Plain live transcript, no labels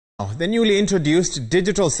The newly introduced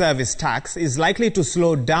digital service tax is likely to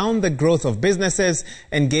slow down the growth of businesses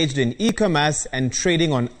engaged in e-commerce and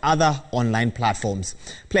trading on other online platforms.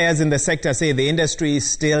 Players in the sector say the industry is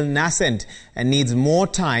still nascent and needs more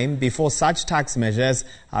time before such tax measures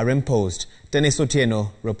are imposed. Dennis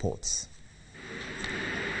Otieno reports.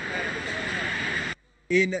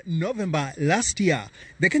 In November last year,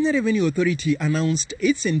 the Kenya Revenue Authority announced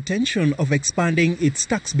its intention of expanding its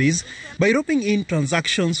tax base by roping in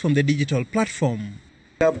transactions from the digital platform.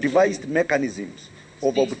 We have devised mechanisms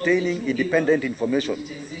of obtaining independent information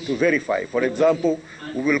to verify. For example,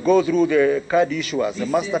 we will go through the card issuers, the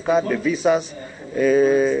MasterCard, the Visas,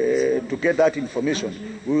 to get that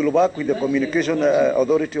information. We will work with the Communication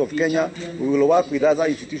Authority of Kenya. We will work with other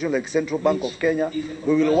institutions like Central Bank of Kenya.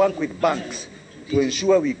 We will work with banks to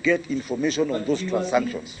ensure we get information on those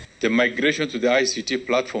transactions. The migration to the ICT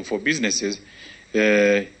platform for businesses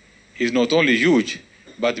is not only huge,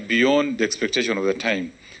 but beyond the expectation of the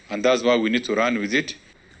time. And that's why we need to run with it.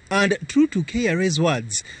 And true to KRA's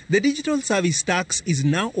words, the digital service tax is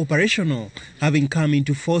now operational, having come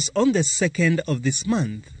into force on the 2nd of this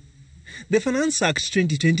month. The Finance Act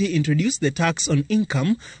 2020 introduced the tax on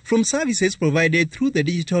income from services provided through the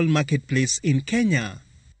digital marketplace in Kenya.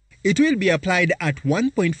 It will be applied at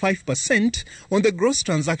 1.5% on the gross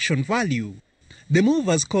transaction value. The move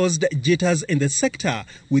has caused jitters in the sector,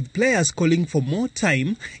 with players calling for more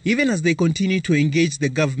time, even as they continue to engage the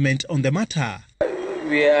government on the matter.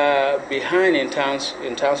 We are behind in terms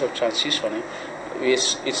of transitioning.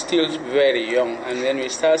 It's still very young, and when we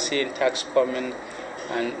start seeing tax coming,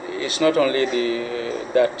 and it's not only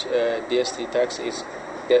that DST tax, is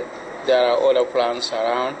that there are other plans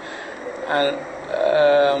around, and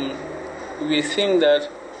we think that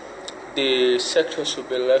the sector should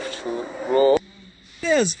be left to grow.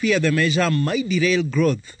 Players fear the measure might derail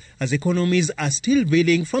growth as economies are still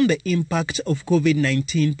reeling from the impact of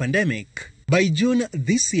COVID-19 pandemic. By June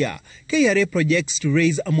this year, KRA projects to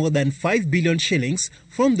raise more than 5 billion shillings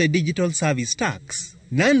from the digital service tax.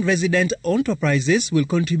 Non-resident enterprises will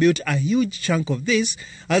contribute a huge chunk of this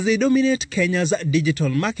as they dominate Kenya's digital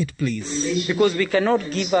marketplace. Because we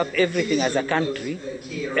cannot give up everything as a country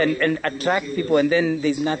and attract people, and then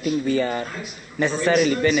there's nothing we are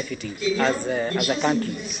necessarily benefiting as a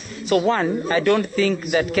country. So one, I don't think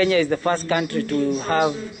that Kenya is the first country to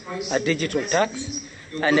have a digital tax,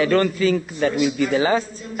 and I don't think that will be the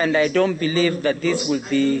last, and I don't believe that this will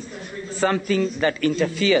be something that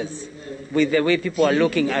interferes with the way people are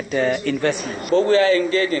looking at investment. But we are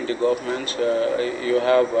engaging the government. You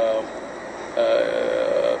have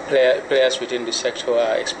players within the sector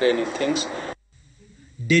are explaining things.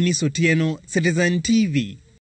 Dennis Otieno, Citizen TV.